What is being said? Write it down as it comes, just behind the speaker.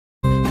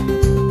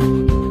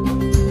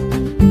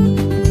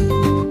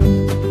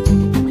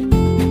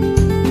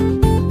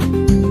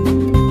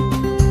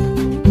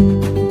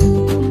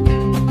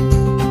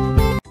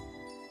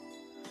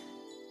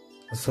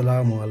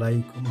আসসালামু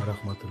আলাইকুম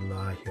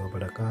রহমতুল্লাহি ওয়া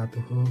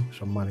বারাকাতুহু।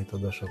 সম্মানিত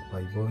দর্শক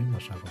ভাই বোন,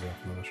 আশা করি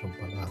আপনারা সব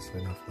ভালো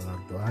আছেন। আপনার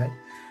দোয়ায়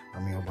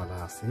আমিও ভালো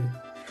আছি।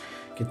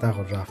 কিতা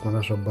কররা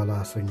আপনারা সব ভালো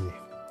আছেন?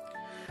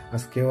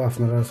 আজকেও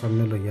আপনারা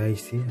সামনে লইয়া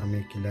আইছি আমি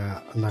কিলা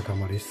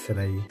নাগামরিচ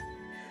সেরাই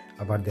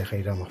আবার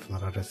দেখাইলাম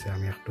আপনারা কাছে।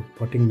 আমি একটু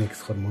পটিং মিক্স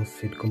করবো।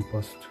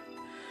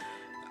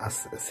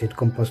 সিড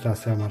কম্পোস্ট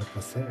আছে আমার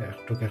কাছে,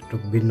 একটু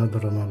ভিন্ন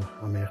ধরনের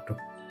আমি একটু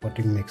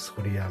পটিং মিক্স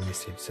করিয়া আমি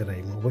সিড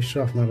সেরাইম। অবশ্য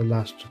আপনারা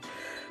লাস্ট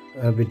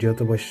ভিডিও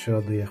তো অবশ্য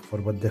দুই এক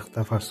পর্বত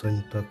দেখতে পারছেন,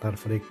 তো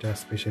তারপরে একটা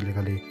স্পেশালি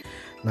খালি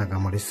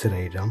নাগামরিচ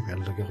সেরাইলাম এর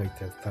লগে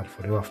হইতে।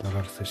 তারপরেও আপনারা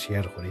কাছে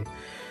শেয়ার করি,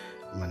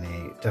 মানে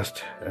জাস্ট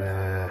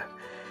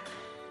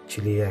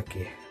চিলি আর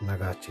কি,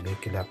 নাগা চিলি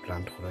কিলা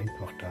প্লান্ট করেন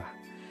একটা।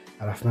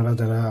 আর আপনারা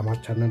যারা আমার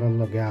চ্যানেলের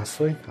লগে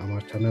আসেন,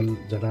 আমার চ্যানেল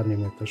যারা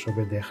নিয়মিত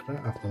সবে দেখরা,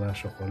 আপনারা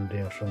সকলকে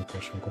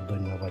অসংখ্য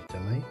ধন্যবাদ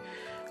জানাই।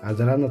 আর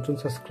যারা নতুন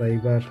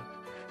সাবস্ক্রাইবার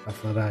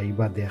আপনারা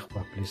আইবা দেখবা,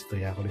 প্লিজ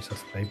দয়া করে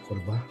সাবস্ক্রাইব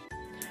করবা,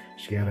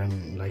 শেয়ার অ্যান্ড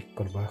লাইক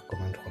করবা,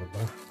 কমেন্ট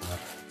করবা। আর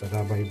যারা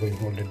ভাই ভাই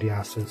অলরেডি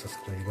আসেন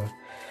সাবস্ক্রাইবার,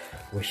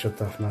 অবশ্য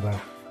তো আপনারা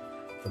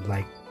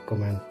লাইক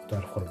কমেন্ট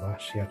আর করবা,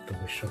 শেয়ার তো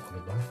অবশ্য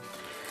করবা।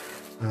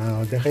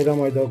 দেখাইলাম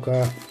ওই দৌকা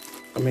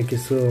আমি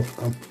কিছু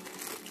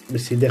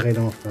বেশি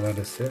দেখাইলাম আপনারা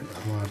কাছে।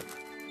 আমার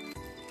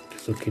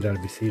কিছু কিরার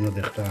বেশি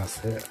দেখা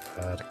আছে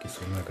আর কিছু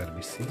নাগার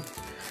বেশি।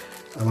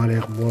 আমার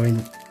এক বোন,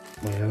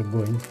 মায়ের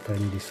বোন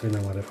টাইম দিচ্ছেন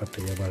আমার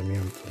ফাটাইয়া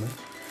বার্মিয়াম না।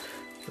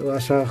 তো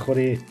আশা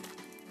করি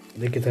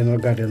দেখি তাই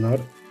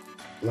গার্ডেনের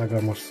লাগা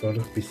মরসর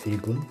বেশি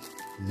গুণ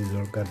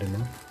নিজের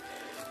গার্ডেনের।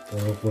 তো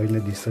বইনে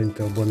দিচ্ছেন,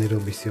 তো বনেরও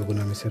বেশি গুণ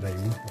আমি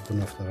সেরাইম, গুণ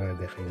আপনারা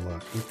দেখাইম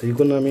আর কি। তো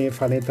এইগুলো আমি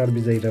ফানে তার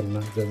বিজাইলাম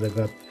না, যে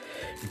জায়গাত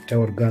একটা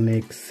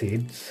অর্গানিক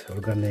সিডস,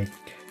 অর্গানিক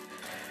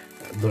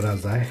ধরা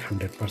যায়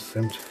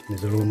 100%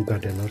 নিজের ওন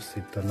গার্ডেনের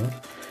সিডটানোর।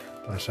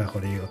 আশা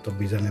করি অত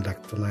বীজাণু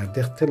লাগতো না,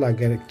 দেখতে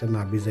লাগে একটা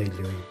না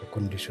বিজাইলে ওই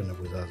কন্ডিশনে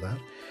বোঝা যায়।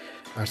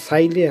 আর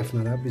চাইলে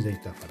আপনারা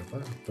বিজাইতে পারবা।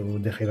 তো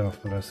দেখাইলাম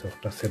আপনারা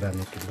একটা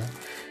সেরানি কিলা।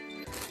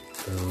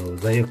 তো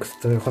যাই হোক,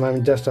 তো এখন আমি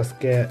জাস্ট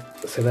আজকে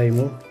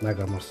সেরাইমু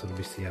নাগামরিচের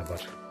বেশি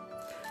আবার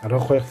আরও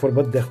কয়েক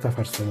পর্বত দেখতে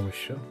পারছেন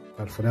অবশ্য।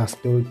 তারপরে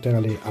আজকে ওইটা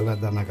খালি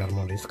আলাদা নাগার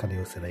মরিচ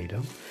খালিও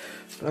সেরাইলাম।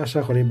 তো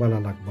আশা করি ভালো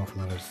লাগবো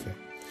আপনার কাছে।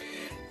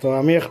 তো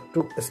আমি একটু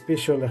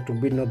স্পেশাল একটু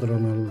ভিন্ন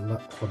ধরনের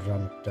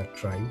করলাম একটা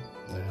ট্রাই।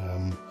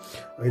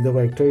 ওই দেখো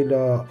একটা হইল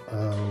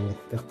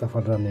দেখতে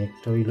পারলাম,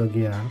 একটা হইল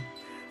গিয়া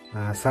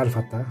সার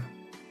পাতা,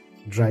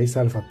 ড্রাই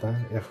সার পাতা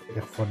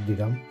এক ফট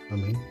দিলাম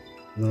আমি।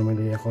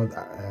 নর্মালি এখন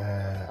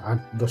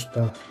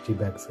 8-10টা টি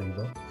ব্যাগস হইব,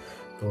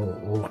 তো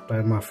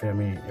ওটার মাফে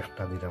আমি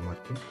একটা দিলাম আর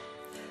কি।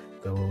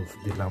 তো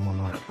দিলাম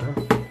অন্য একটা।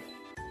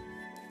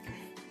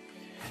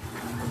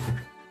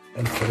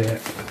 এরপরে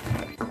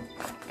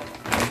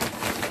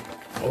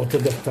ওতে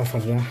দেখতে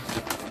পাররা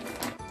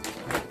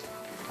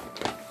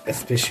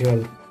স্পেশাল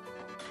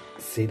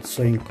সিড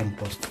সোয়িং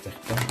কম্পোস্ট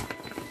একটা।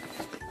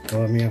 তো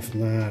আমি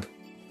আপনার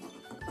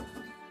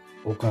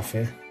ও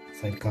কাফে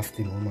 4 কাপ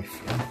দিব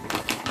মাফিয়া।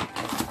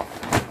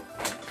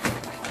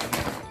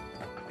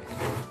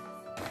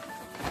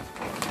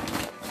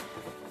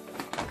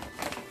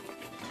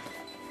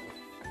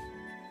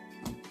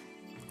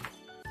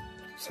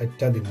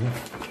 সাইডটা দিব,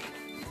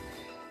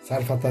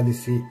 সার পাতা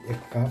দিছি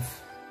 1 কাপ,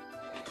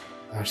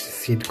 আর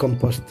সিড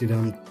কম্পোস্ট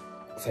দিলাম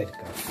 4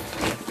 কাপ।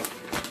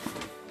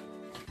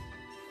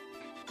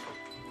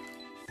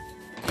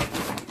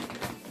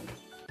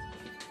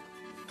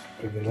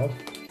 এগুলো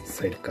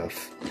 4 কাপ।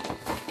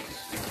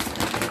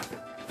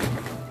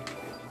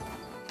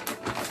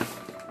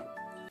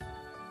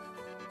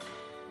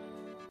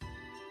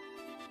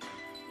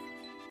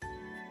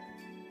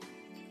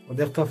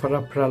 দেখতে পারা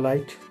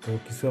প্রালাইট, তো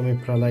কিছু আমি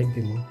প্রালাইট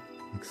দিব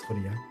মিক্স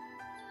করিয়া,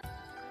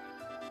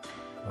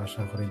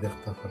 আশা করি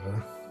দেখতে পারা।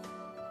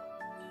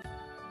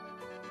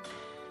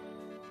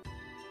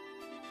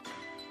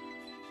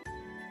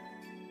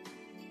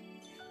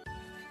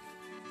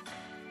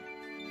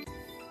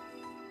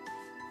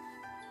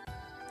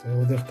 তো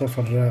দেখতে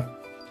পারা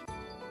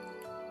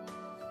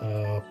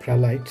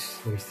প্রালাইট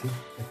হয়েছি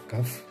 1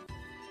 কাপ।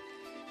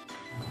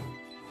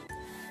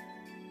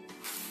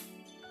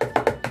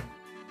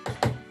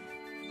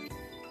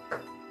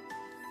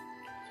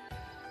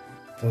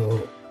 তো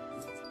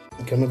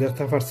কেন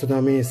দেখতে পারছো না,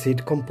 আমি সিড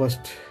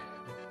কম্পোস্ট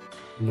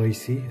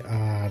লইছি।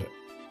 আর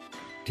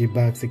টি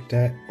বাগস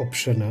একটা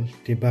অপশনাল,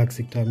 টি বাগস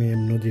একটা আমি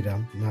এমনি দিলাম,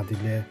 না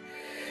দিলে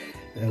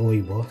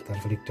হইব।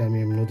 তারপরে একটা আমি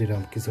এমনি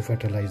দিলাম, কিছু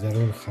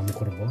ফার্টিলাইজারও কাম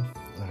করব,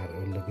 আর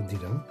ওর লগে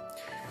দিলাম।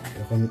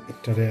 এখন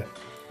একটারে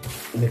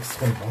মিক্স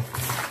করবো।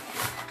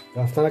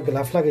 আপনারা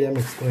গ্লাভ লাগাইয়া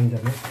মিক্স করেন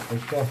যাবে।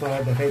 একটু আপনারা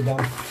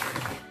দেখাইলাম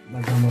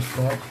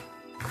নাগামরিচের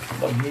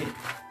লগে।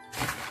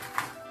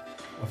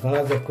 আপনারা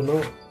যে কোনো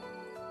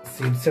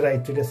সিডসের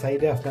আইটেমের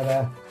সাইডে আপনারা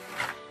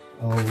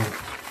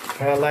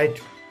প্যারালাইট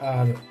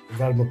আর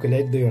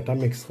ভার্মিকুলাইট দুইটা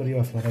মিক্স করিও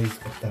আপনারা ইউজ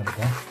করতে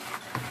পারবেন।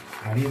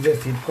 আর এই যে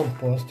সিড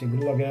কম্পোস্ট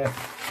এগুলো লগে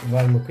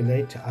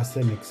ভার্মিকুলাইট আছে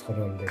মিক্স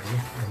করা অলরেডি,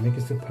 আমি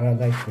কিছু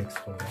প্যারালাইট মিক্স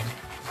করলাম।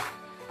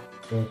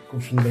 তো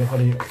খুব সুন্দর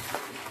করে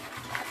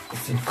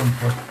সিড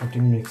কম্পোস্ট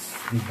পটিং মিক্স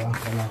দিবা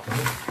ভালো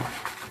করে।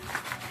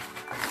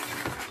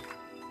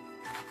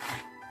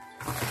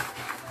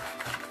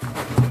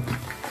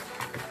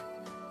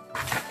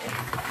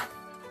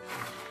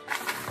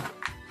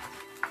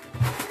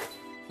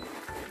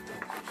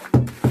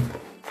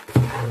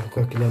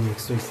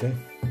 মিক্স হয়েছে।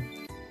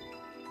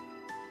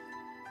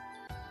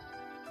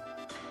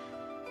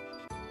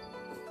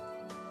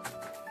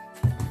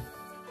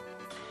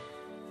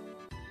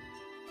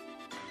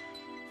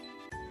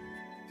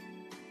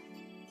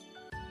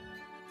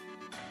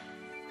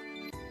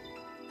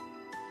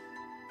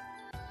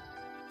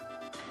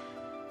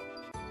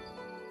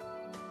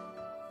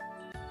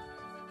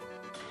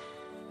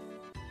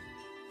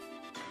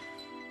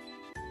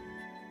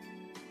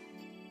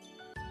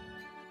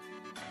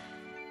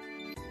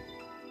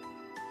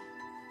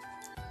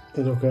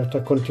 এরকম একটা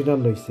কন্টেনার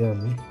লইছি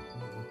আমি।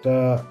 এটা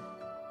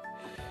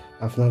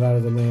আপনারা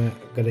যেমন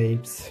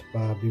গ্রেপস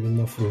বা বিভিন্ন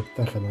ফ্রুট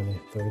থাকে না,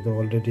 তো এটা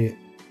অলরেডি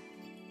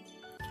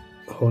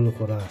হোল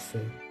করা আছে,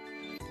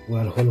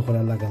 আর হোল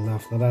করা লাগে না।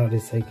 আপনারা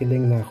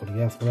রিসাইকেলিং না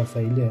করিয়া আপনারা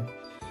চাইলে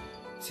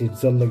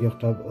সিডজল লাগে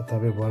একটা ওটা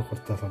ব্যবহার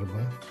করতে পারবা।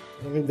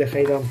 আমি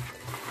দেখাইলাম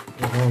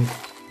এখন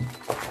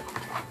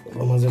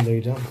মাঝে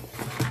লইলাম।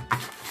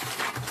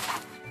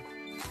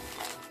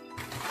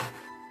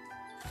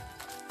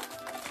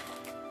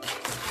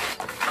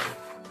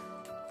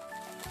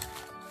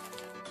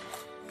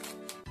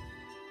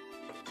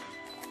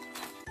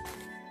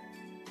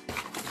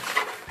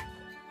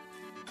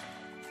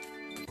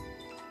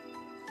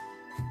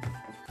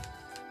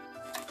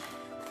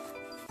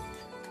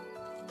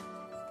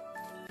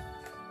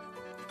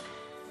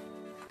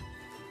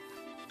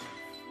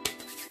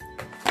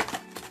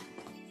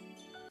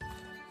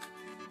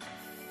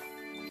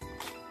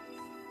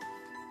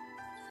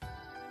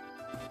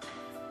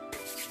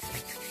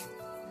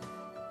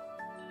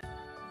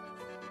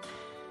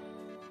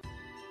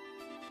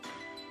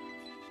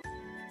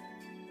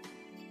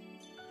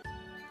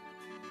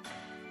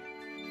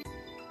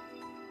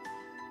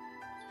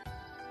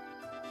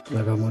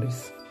 নাগা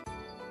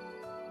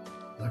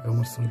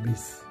মরিচের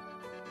বীজ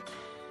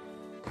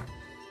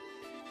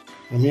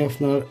আমি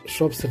আপনার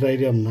সব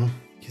সেটাইলাম না,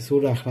 কিছু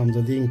রাখলাম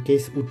যদি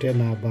ইনকেস উঠে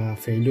না বা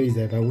ফেল হয়ে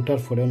যায় বা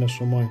উঠার পরে অনেক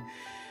সময়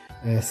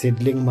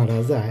সিডলিং মারা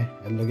যায়,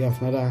 এর লগে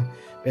আপনারা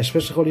বেশ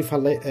করে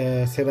ফালাই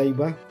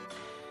সেরাইবা।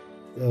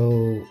 তো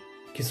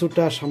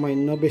কিছুটা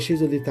সামান্য বেশি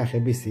যদি থাকে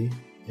বেশি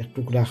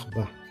একটুক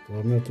রাখবা। তো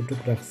আমি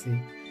অতটুক রাখছি,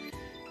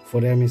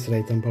 পরে আমি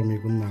সেরাইতাম পারমি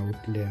গুণ না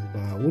উঠলে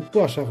বা উঠবো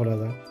আশা করা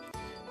যায়।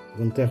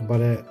 কিন্তু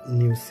একবারে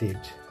নিউ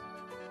সিড,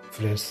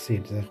 ফ্রেশ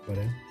সিড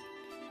একবারে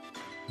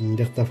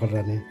দেখতে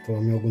পারানি। তো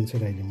আমি ওগুন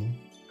ছেড়াই দিব।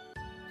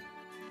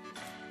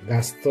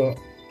 গাছ তো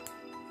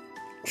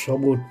সব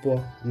উঠবো,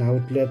 না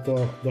উঠলে তো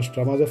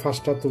 10টার মাঝে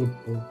 5টা তো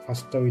উঠবো,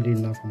 5টা উইলি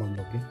না আমার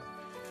লোকে।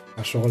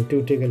 আর সকলটি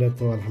উঠে গেলে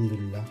তো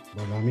আলহামদুলিল্লাহ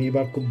বাবা। আমি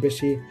এবার খুব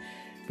বেশি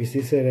পিসি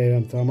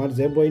ছেড়াইলাম। তো আমার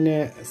যে বইনে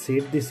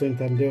সিড দিচ্ছেন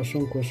তাদের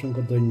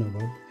অসংখ্য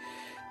ধন্যবাদ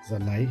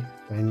জানাই।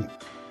 তাই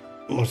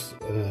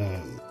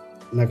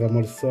নাগা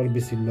মরিচর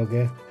বিচির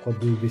লগে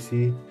কদুর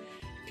বিচি,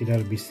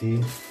 কিরার বিচি,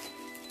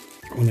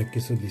 অনেক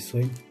কিছু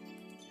দিছই।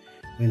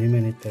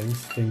 Many thanks,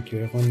 thank you.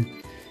 এখন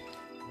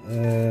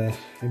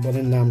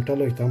এবারে নামটা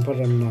লইতাম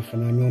পারলাম না,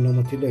 কারণ আমি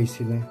অনুমতি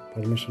লইছি না,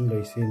 পারমিশন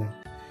লইছি না,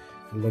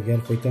 লগে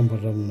আর কইতাম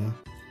পারলাম না।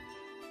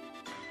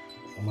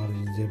 আমার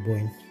যে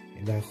বই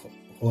এটা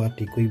হওয়া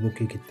ঠিক হইব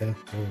কি কিতা,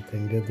 ও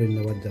থ্যাংক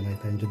ধন্যবাদ জানাই।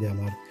 তাই যদি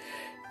আমার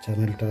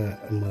চ্যানেলটা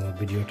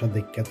ভিডিওটা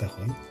দেখতে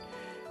থাকুন,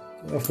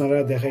 আপনারা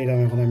দেখাইলাম।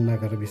 এখন আমি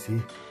নাগার বেশি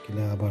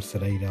কিলা আবার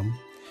সেরাইলাম।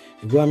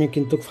 এগুলো আমি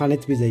কিন্তু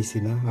ফানিত ভিজাইছি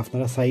না,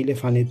 আপনারা চাইলে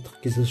ফানিত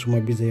কিছু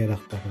সময় ভিজাইয়া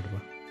রাখতে পারবা।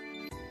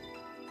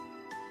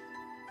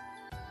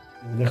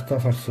 দেখতে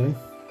পারছেন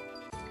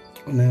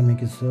মানে আমি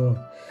কিছু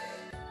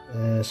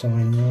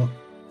সামান্য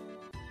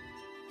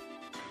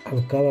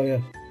হালকাভাবে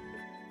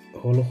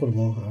হলো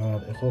করবো, আর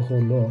এখন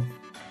হলো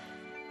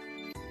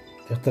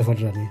দেখতে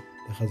পারানি,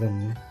 দেখা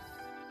যাবে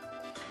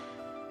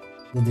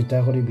দুটা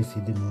করে বেশি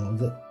দিন।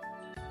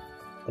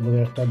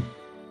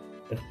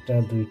 একটা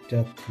 2টা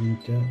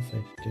 3টা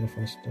 4টা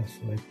 5টা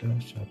 6টা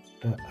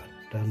 7টা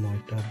 8টা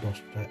 9টা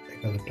 10টা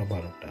 11টা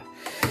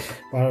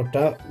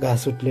 12টা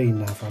গাছ উঠলেই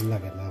না ভাল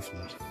লাগে না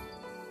আপনার।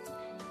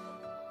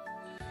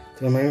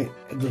 আমি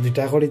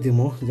 2টা করে দিব,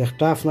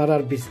 যেটা আপনার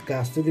আর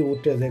গাছ যদি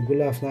উঠে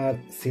যেগুলো আপনার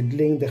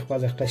সিডলিং দেখবা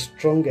যে একটা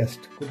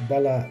স্ট্রংগেস্ট খুব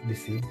ভালো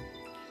বেশি,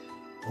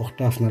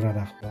 ওটা আপনারা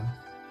রাখবা।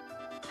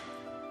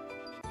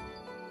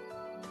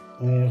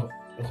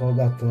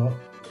 গাত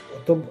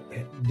অত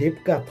ডিপ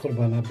গাত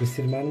করবা না,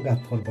 বেশির মান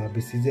গাত করবা,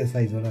 বেশি যে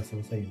সাইজর আছে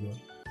সাইজর।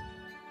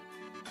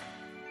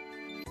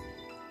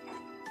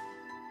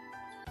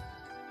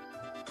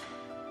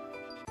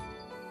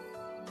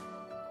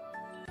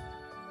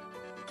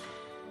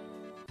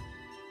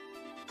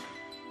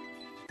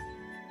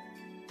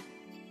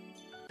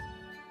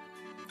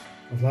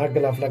 আপনার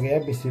গ্লাভ লাগাইয়া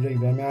বেশি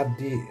রইবে, আমি আর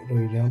দি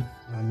রইলাম।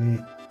 আমি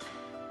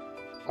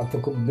এত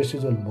খুব বেশি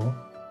জ্বলবো,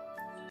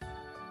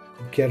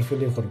 খুব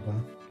কেয়ারফুলি করবা।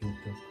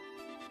 কিন্তু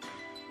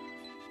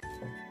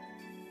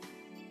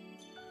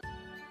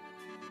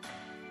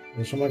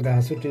যে সময়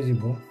গাছ উঠে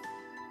যাব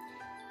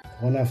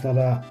তখন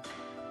আপনারা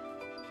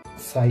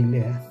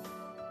চাইলে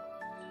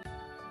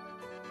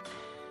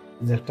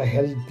যে একটা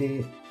হেলদি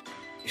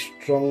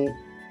স্ট্রং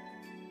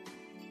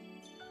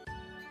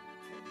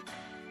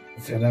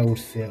যেটা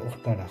উঠছে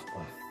ওটা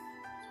রাখবা।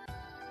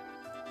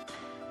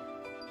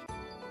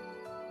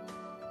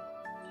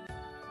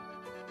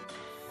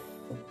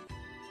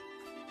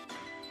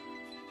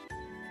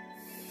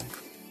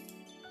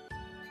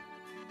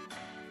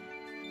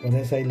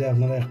 পরে চাইলে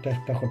আপনারা একটা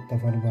একটা করতে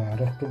পারবা আর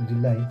একটু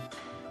দিলাই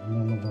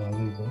অন্যান্য দেওয়া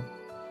যাইব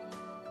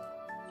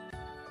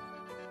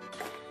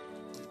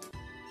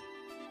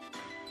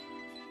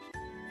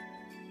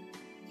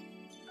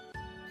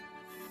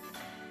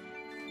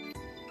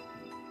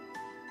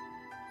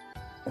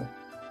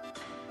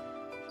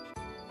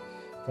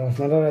তো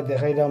আপনারা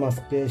দেখাইলাম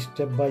আজকে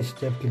স্টেপ বাই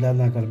স্টেপ কিলা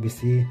নাগার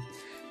বেশি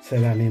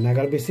সেরানি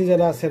নাগার বেশি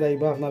যারা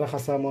সেরাইবা আপনারা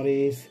খাসা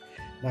মরিচ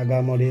নাগা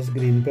মরিচ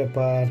গ্রিন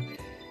পেপার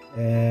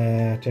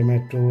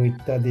টমেটো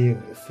ইত্যাদি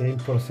সেম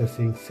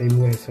প্রসেসিং সেম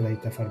ওয়ে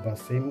সেরাইতে পারবা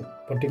সেম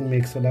পটিং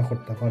মিক্স ওলা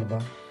করতে পারবা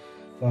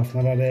তো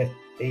আপনারা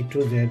এই টু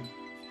জেড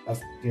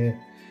আজকে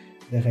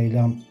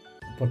দেখাইলাম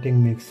পটিং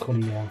মিক্স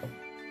করিয়া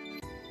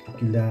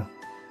কিলা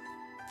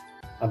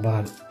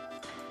আবার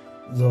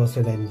জো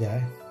সেরাইন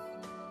যায়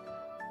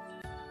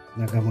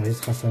নাগা মরিচ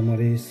কাঁচা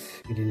মরিচ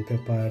গ্রিন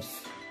পেপার্স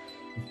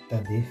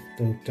ইত্যাদি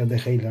তো এটা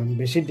দেখাইলাম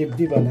বেশি ডিপ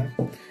দিবা না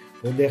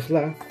তো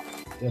দেখলা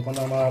এখন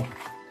আমার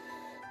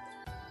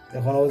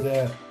এখনও যে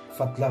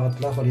পাতলা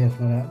পাতলা করি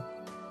আপনারা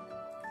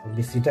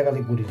বেশিটা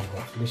খালি গুড়ি নেব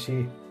বেশি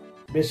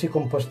বেশি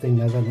কম্পোস্ট দিই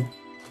না জানো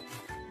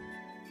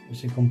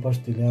বেশি কম্পোস্ট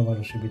দিলে আবার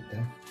অসুবিধা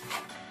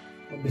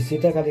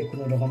বেশিটা খালি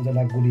কোনো রকম যেন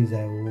গুড়ি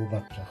যায় ও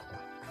বাদ রাখবা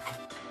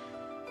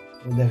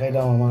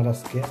দেখাইলাম আমার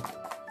আজকে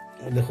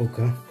দেখো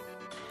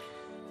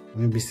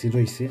আমি বেশি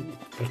রয়েছি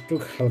একটু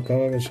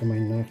হালকাভাবে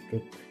সামান্য একটু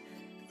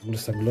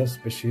গ্লাস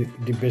বেশি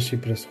বেশি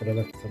প্রেস করা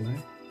লাগতো না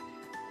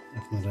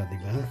আপনারা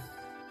দিবা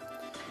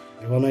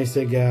এখন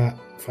হয়েছে গিয়া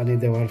পানি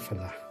দেওয়ার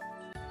ফেলা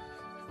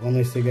এখন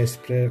হয়েছে গিয়া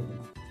স্প্রে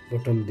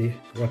বোতল দি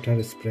ওয়াটার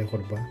স্প্রে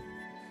করবা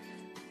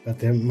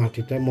যাতে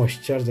মাটিটা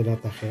ময়েশ্চার যেটা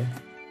থাকে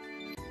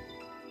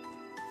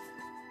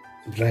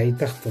ড্রাই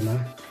থাকতো না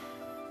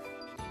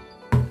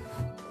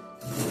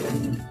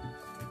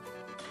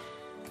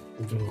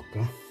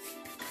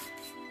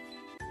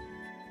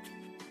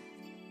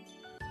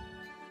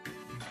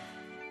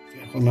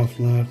এখন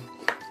আপনার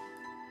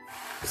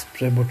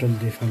স্প্রে বোতল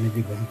দিয়ে পানি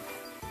দিবা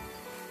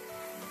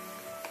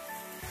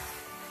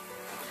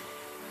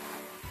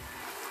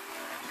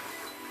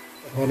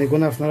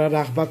অনেকগুণ আপনারা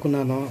রাখবা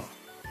কোনানো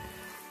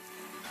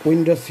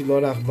উইন্ডো সিল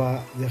রাখবা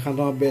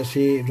যেখানে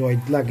বেশি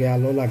রোদ লাগে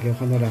আলো লাগে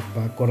ওখানে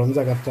রাখবা গরম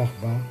জায়গাত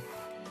রাখবা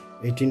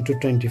 18 to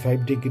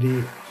 25 ডিগ্রি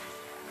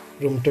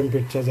রুম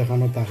টেম্পারেচার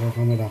যেখানে থাকে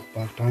ওখানে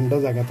রাখবা ঠান্ডা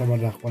জায়গাত আবার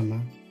রাখবা না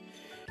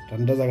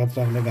ঠান্ডা জায়গাত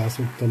রাখলে গাছ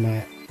উঠতো না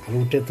আর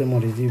উঠেতে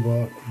মরি যাব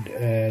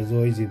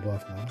জয় যাব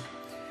আপনার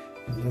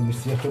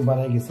বেশি একটু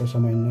বাড়াই গেছে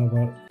সামান্য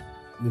আবার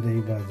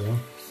দিলেই বাজে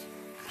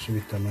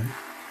অসুবিধা নাই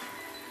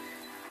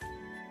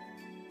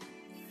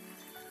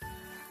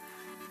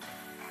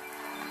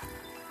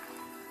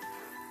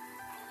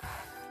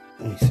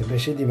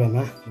বেশি দিবা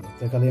না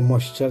খালি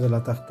ময়েশ্চার যেটা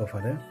থাকতে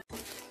পারে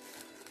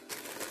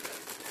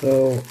তো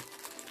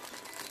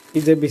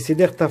এই যে বেশি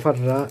দেখতে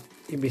পাররা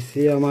এই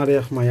বেশি আমার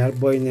এক মায়ার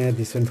বই নিয়ে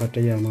দিছেন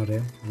ফাটাই আমারে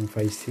আমি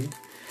পাইছি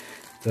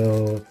তো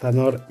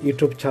তানোর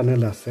ইউটিউব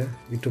চ্যানেল আছে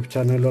ইউটিউব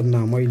চ্যানেলের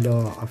নাম হইল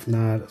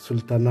আপনার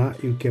সুলতানা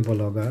ইউকে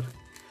ব্লগার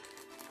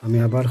আমি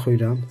আবার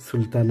কইরাম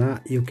সুলতানা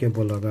ইউকে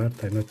ব্লগার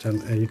তাই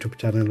ইউটিউব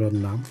চ্যানেলের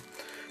নাম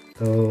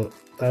তো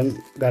তার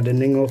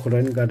গার্ডেনিংও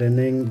করেন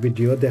গার্ডেনিং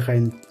ভিডিও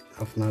দেখাইন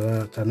আপনারা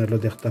চ্যানেলও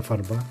দেখতে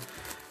পারবা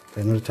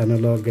তাইনোর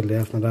চ্যানেলও গেলে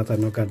আপনারা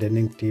তাইনোর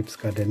gardening tips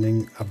gardening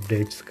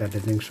updates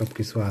gardening সব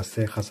কিছু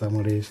আছে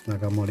খাঁচামরিচ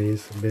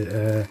নাগামরিচ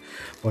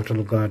বটল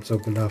গার্ডস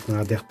ওগুলো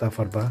আপনারা দেখতে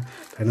পারবা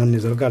তাইনোর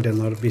নিজের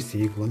গার্ডেনের বেশি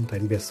গুণ তাই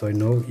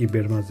বেচইনও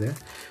ইবের মাঝে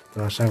তো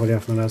আশা করি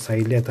আপনারা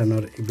চাইলে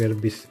তাইনোর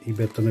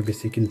ইবের তনে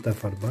বেশি কিনতে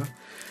পারবা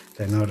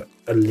তাইনোর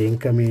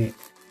লিঙ্ক আমি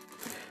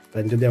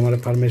তাই যদি আমার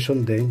পারমিশন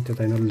দেন তো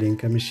তাইনোর লিঙ্ক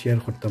আমি শেয়ার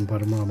করতাম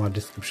পারবো আমার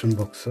ডিসক্রিপশন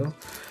বক্সও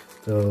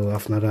তো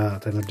আপনারা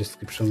তাদের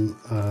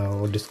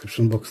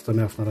ডিসক্রিপশন বক্স তো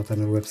আপনারা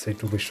তাদের ওয়েবসাইট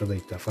অবশ্য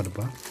দেখতে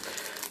পারবা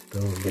তো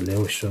গেলে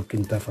অবশ্য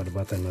কিনতে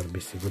পারবা তাদের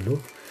বিসিগুলো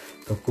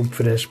তো খুব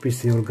ফ্রেশ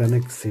পিসি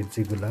অর্গানিক সিড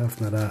যেগুলো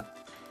আপনারা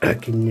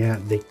কিনিয়া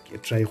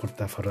ট্রাই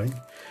করতে পারেন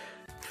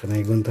এখানে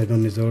এগুন তাদের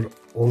নিজের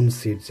ওন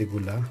সিড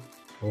যেগুলা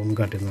ওন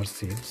গার্ডেনার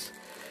সিডস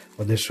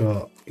ওদেশ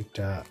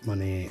একটা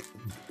মানে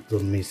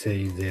জন্মিছে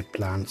এই যে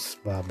প্লান্টস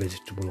বা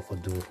ভেজিটেবল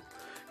কদুর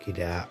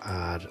কিরা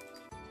আর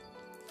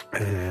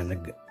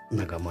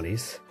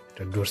নাগামরিচ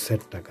এটা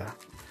ডোরসেট টাকা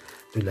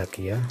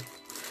তুলাকিয়া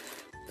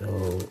তো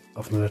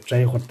আপনারা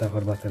ট্রাই করতে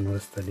পারবা তেনার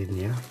স্টাডি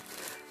নিয়ে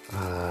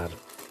আর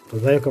তো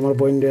যাই হোক আমার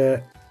বোনকে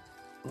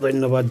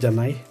ধন্যবাদ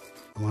জানাই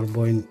আমার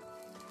বোন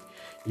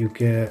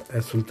UK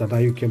Sultana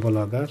UK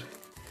blogger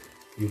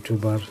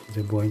YouTuber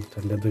যে বোন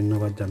তাদের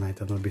ধন্যবাদ জানাই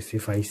তাদের বেশি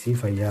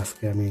পাইয়া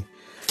আজকে আমি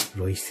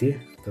রয়েছি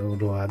তো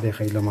রোয়া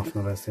দেখাইলাম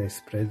আপনারা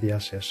স্প্রে দিয়া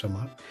শেষ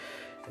আমার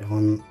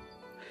এখন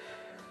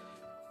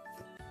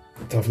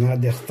তো আপনারা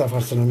দেখতে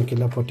পারছেন আমি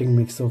কিলা পটিং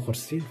মিক্সও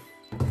করছি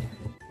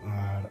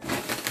আর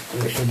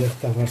অবশ্যই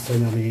দেখতে পারছেন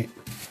আমি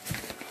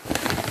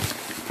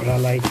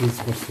প্রালাইট ইউজ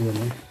করছি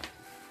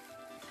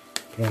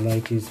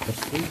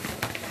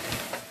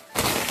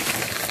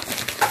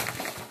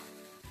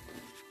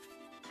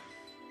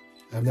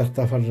আর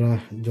দেখতে পাররা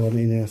জন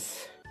ইনেস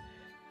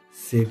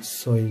সিড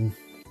সোয়িং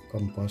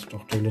কম্পোস্ট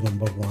অক্টোবর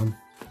নম্বর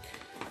 1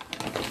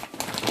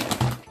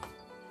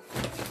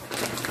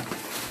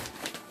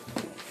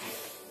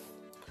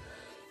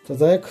 তো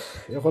যাই হোক,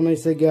 এখন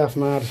হয়েছে গিয়ে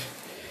আপনার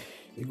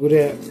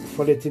এগুলো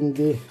পলিথিন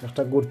দিয়ে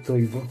একটা গুড়তে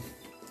হইব।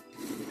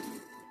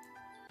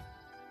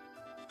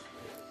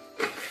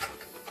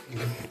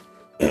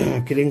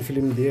 কিলিং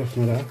ফিল্ম দিয়ে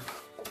আপনারা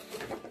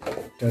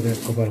এটারে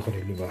কভার করে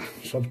লিবা।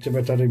 সবচেয়ে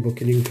বেটার হইব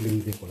কিলিং ফিল্ম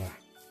দিয়ে করা।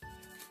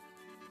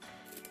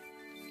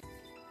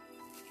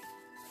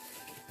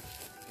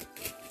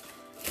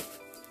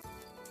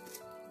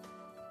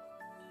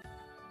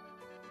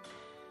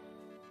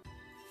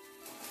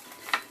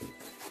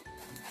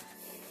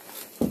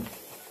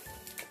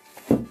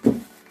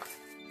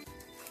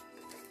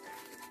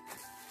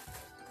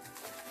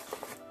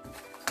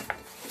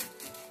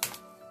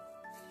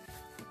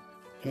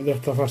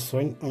 দেখতে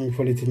পারছেন আমি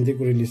পলিথিন দিয়ে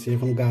করে নিছি।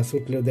 এখন গাছ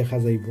উঠলেও দেখা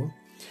যাইব,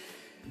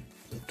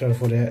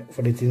 তারপরে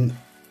পলিথিন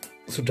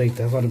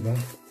ছুটাইতে পারবা,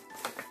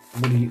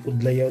 বুড়ি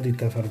উদলাইয়াও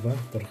দিতে পারবা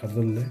দরকার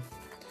ধরলে,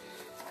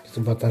 কিছু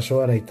বাতাসও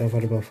আর আইতে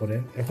পারবা। পরে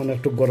এখন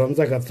একটু গরম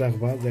জায়গাত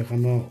রাখবা,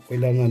 যেখানে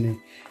কইলাম জানি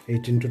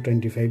 18 to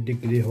 25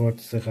 ডিগ্রি হট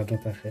যেখানে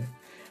থাকে,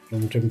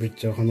 রুম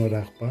টেম্পারেচার ওখানেও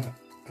রাখবা।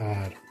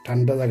 আর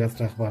ঠান্ডা জায়গাত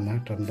রাখবা না,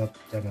 ঠান্ডা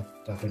জায়গাত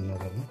রাখেন না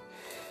যেন।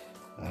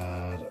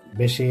 আর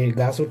বেশি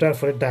গাছ উঠার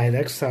পরে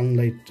ডাইরেক্ট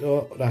সানলাইটও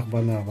রাখবা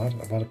না,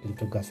 আবার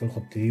কিন্তু গাছের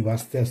ক্ষতি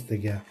আস্তে আস্তে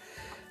গিয়া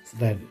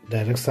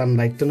ডাইরেক্ট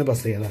সানলাইট তো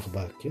বাঁচাইয়া রাখবা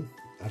আর কি,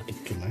 আর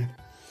কিচ্ছু নয়।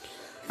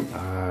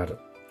 আর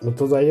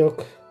তো যাই হোক,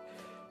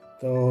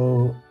 তো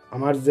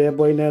আমার যে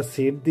বইনে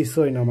সিট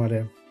দিছইন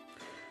আমারে,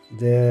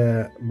 যে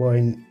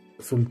বইন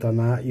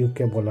সুলতানা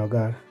ইউকে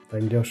ব্লগার,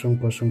 তাই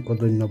অসংখ্য অসংখ্য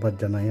ধন্যবাদ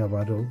জানাই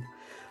আবারও।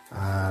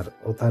 আর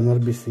ওথানোর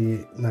বেশি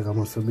নাগা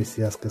মাছও বেশি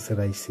আজকে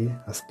সেরাইছি,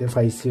 আজকে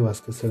পাইছিও,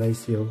 আজকে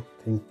সেরাইছিও,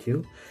 থ্যাংক ইউ।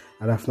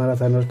 আর আপনারা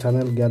তানোর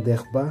চ্যানেল গিয়া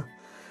দেখবা।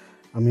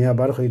 আমি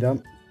আবার হইলাম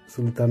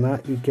Sultana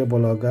UK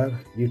blogger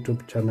YouTube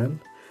channel.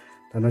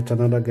 তানোর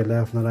চ্যানেলে গেলে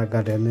আপনারা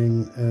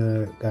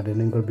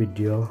গার্ডেনিংয়ের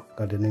ভিডিও,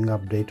 গার্ডেনিং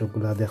আপডেট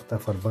ওগুলা দেখতে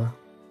পারবা,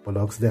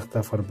 ব্লগস দেখতে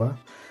পারবা।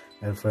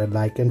 এরপরে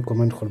লাইক এন্ড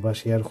কমেন্ট করবা,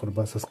 শেয়ার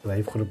করবা,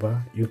 সাবস্ক্রাইব করবা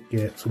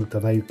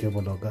সুলতানা ইউকে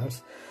ব্লগার্স।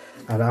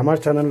 আর আমার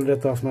চ্যানেলে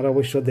তো আপনারা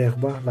অবশ্যই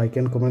দেখবা, লাইক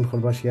এন্ড কমেন্ট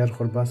করবা, শেয়ার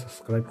করবা,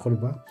 সাবস্ক্রাইব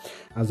করবা।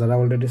 আর যারা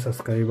অলরেডি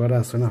সাবস্ক্রাইবার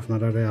আছেন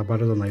আপনারা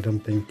আবারও জানাইলাম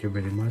থ্যাংক ইউ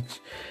ভেরি মাচ।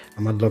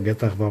 আমার লগে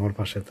থাকবা, আমার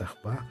পাশে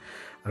থাকবা।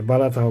 আর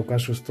ভালো থাকা,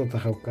 সুস্থ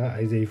থাকা।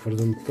 আজ এই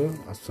পর্যন্ত।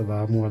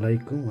 আসসালামু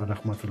আলাইকুম ওয়া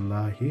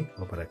রাহমাতুল্লাহি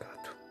ওয়া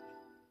বারাকাতুহু।